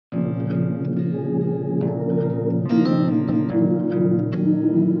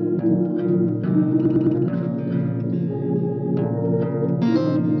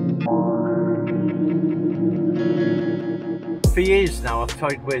For years now I've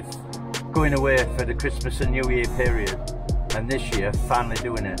toyed with going away for the Christmas and New Year period, and this year finally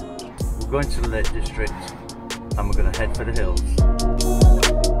doing it. We're going to the Lake District and we're going to head for the hills.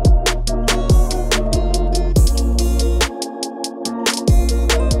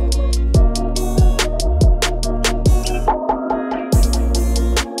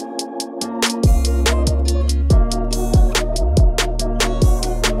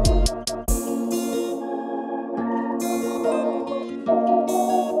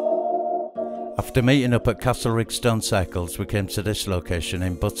 After meeting up at Castlerigg Stone Cycles, we came to this location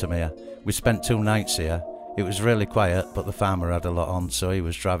in Buttermere. We spent 2 nights here. It was really quiet, but the farmer had a lot on, so he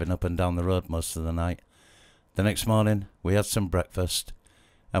was driving up and down the road most of the night. The next morning, we had some breakfast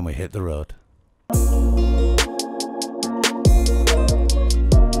and we hit the road.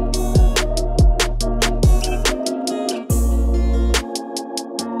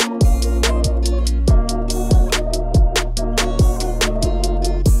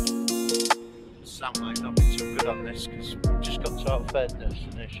 Might not be too good on this because we've just got to our third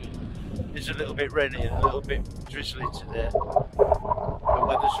destination. It's a little bit rainy and a little bit drizzly today. The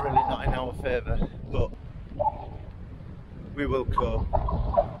weather's really not in our favour, but we will cope.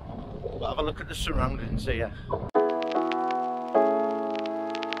 But have a look at the surroundings here.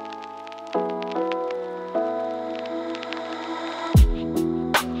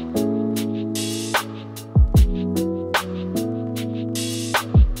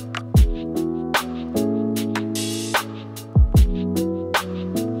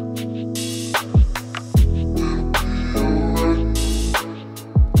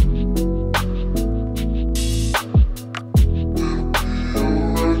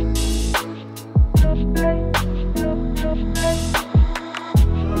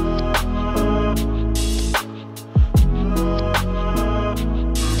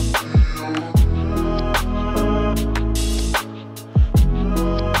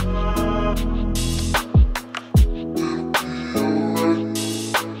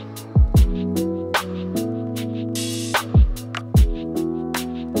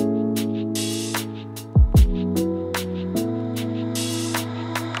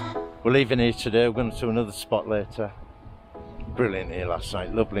 We're leaving here today. We're going to another spot later. Brilliant here last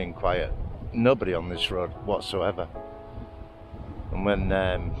night, lovely and quiet. Nobody on this road whatsoever. And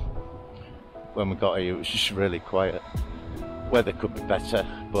when we got here, it was just really quiet. Weather could be better,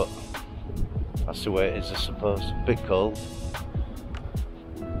 but that's the way it is, I suppose. A bit cold,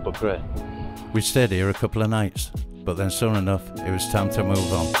 but great. We stayed here a couple of nights, but then soon enough, it was time to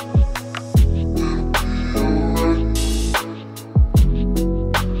move on.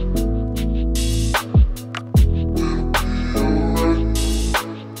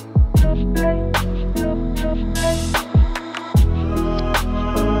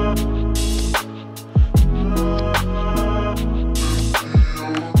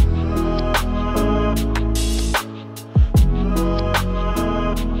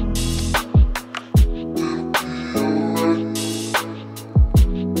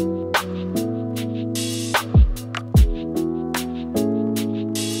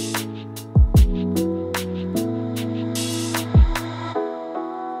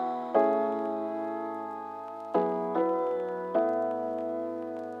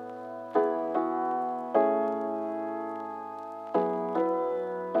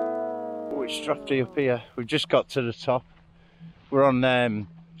 It's drafty up here. We've just got to the top. We're on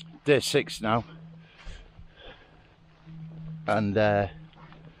day 6 now, and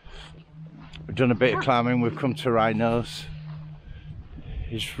we've done a bit of climbing. We've come to Rhinos.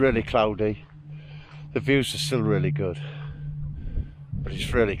 It's really cloudy. The views are still really good, but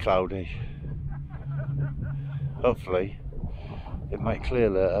it's really cloudy. Hopefully it might clear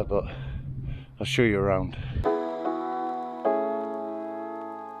later, but I'll show you around.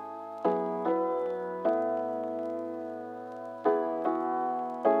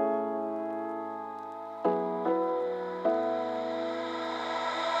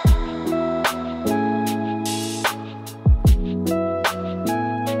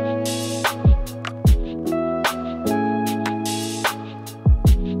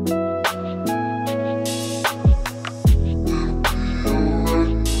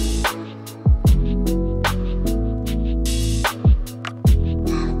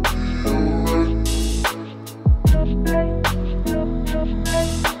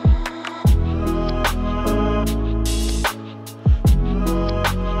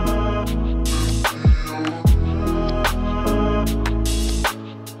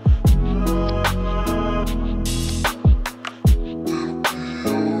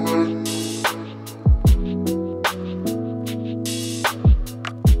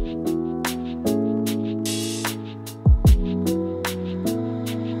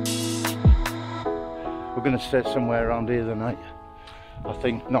 we're going to stay somewhere around here the night. I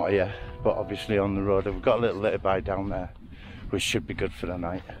think, not here, but obviously on the road. We've got a little lay-by down there, which should be good for the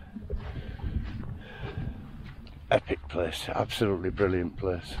night. Epic place, absolutely brilliant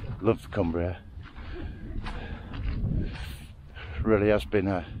place. Love Cumbria. Really has been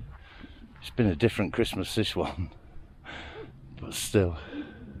it's been a different Christmas, this one, but still,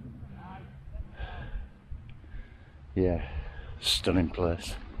 yeah, stunning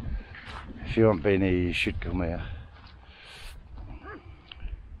place. If you haven't been here, you should come here.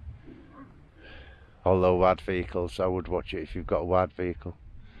 Although wide vehicles, I would watch it if you've got a wide vehicle.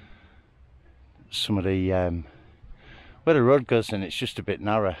 Some of the where the road goes in, it's just a bit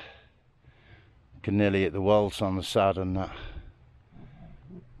narrow. You can nearly hit the walls on the side and that.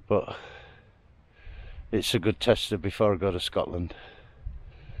 But it's a good tester before I go to Scotland.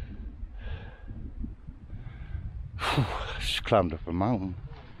 I just climbed up a mountain.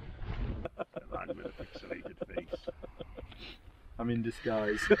 A man with a pixelated face. I'm in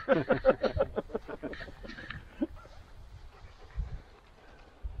disguise.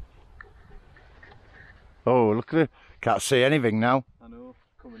 Oh, look at it. Can't see anything now. I know,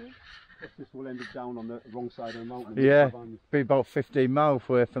 coming in. This will end up down on the wrong side of the mountain. Yeah, be about 15 miles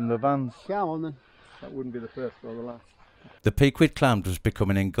away from the vans. Come on then. That wouldn't be the first or the last. The peak we'd climbed was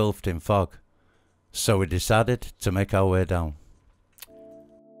becoming engulfed in fog, so we decided to make our way down.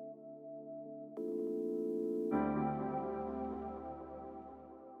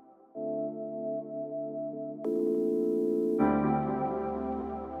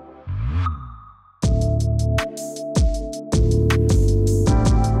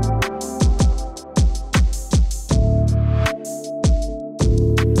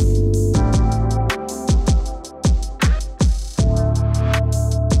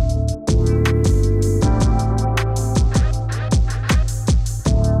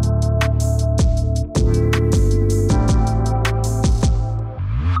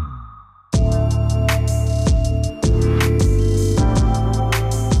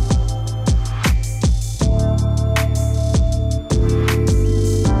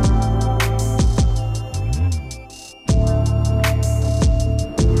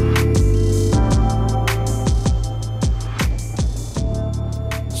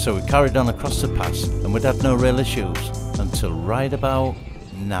 So we carried on across the pass and we'd had no real issues until right about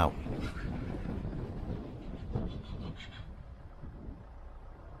now.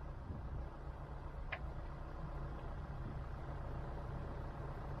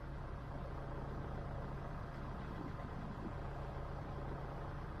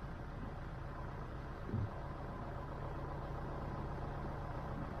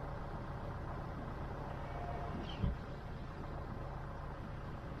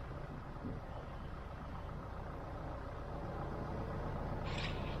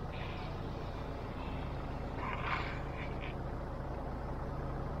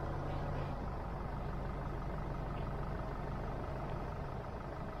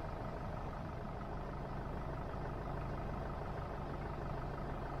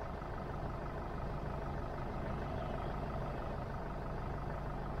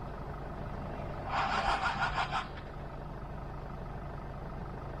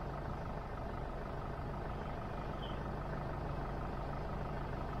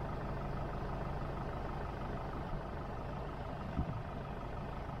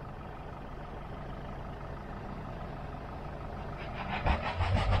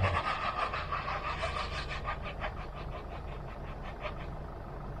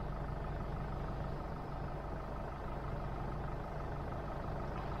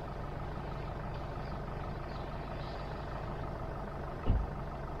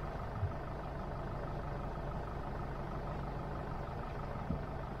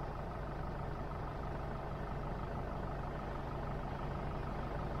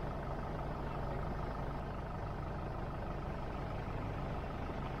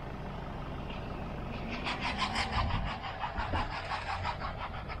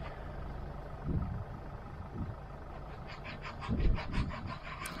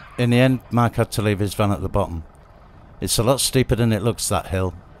 In the end, Mark had to leave his van at the bottom. It's a lot steeper than it looks, that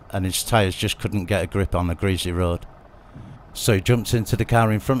hill, and his tyres just couldn't get a grip on the greasy road. So he jumped into the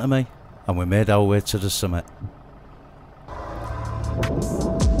car in front of me, and we made our way to the summit.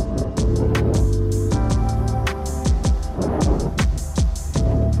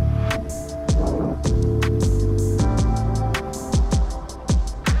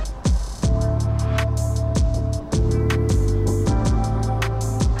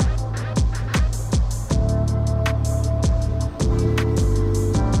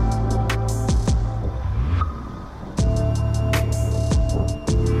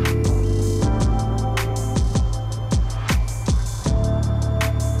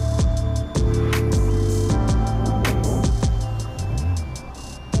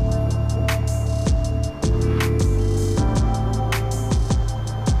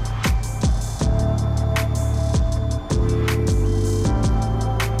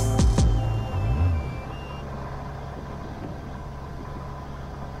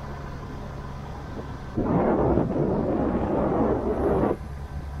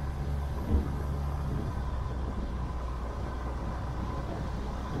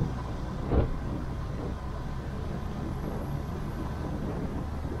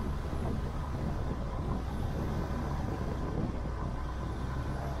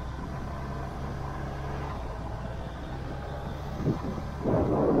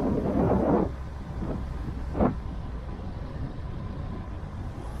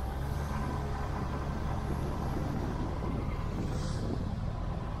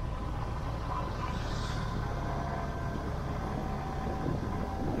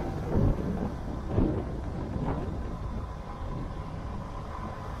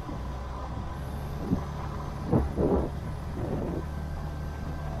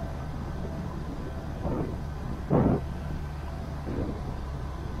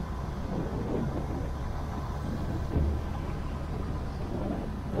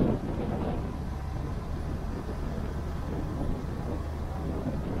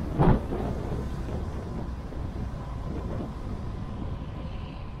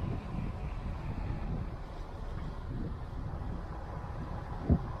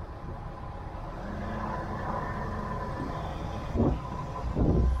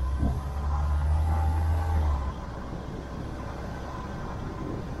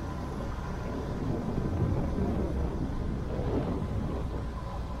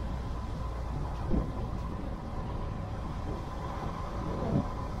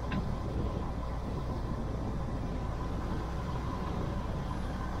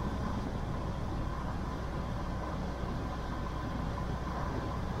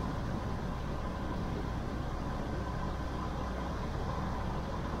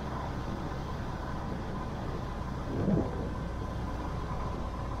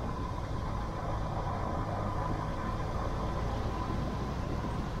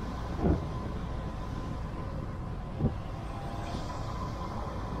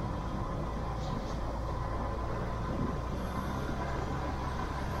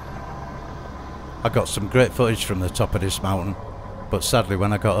 I got some great footage from the top of this mountain, but sadly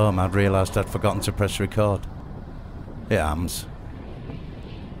when I got home I'd realised I'd forgotten to press record. It happens.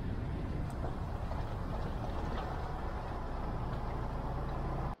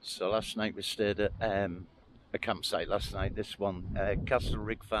 So last night we stayed at a campsite last night, this one, Castle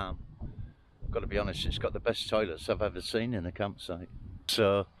Rig Farm. I've got to be honest, it's got the best toilets I've ever seen in a campsite.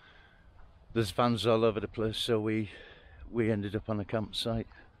 So there's vans all over the place, so we ended up on a campsite.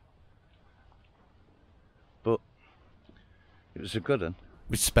 But it was a good one.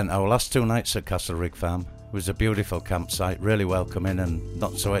 We spent our last 2 nights at Castle Rig Farm. It was a beautiful campsite, really welcoming and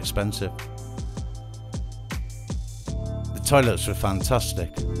not so expensive. The toilets were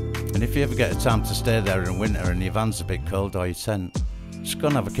fantastic, and if you ever get a time to stay there in winter and your van's a bit cold or your tent, just go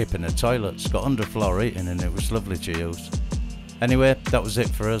and have a kip in the toilet. It's got underfloor heating and it was lovely to use. Anyway, that was it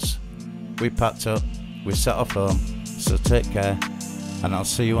for us. We packed up, we set off home, so take care, and I'll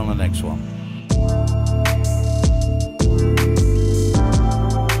see you on the next one.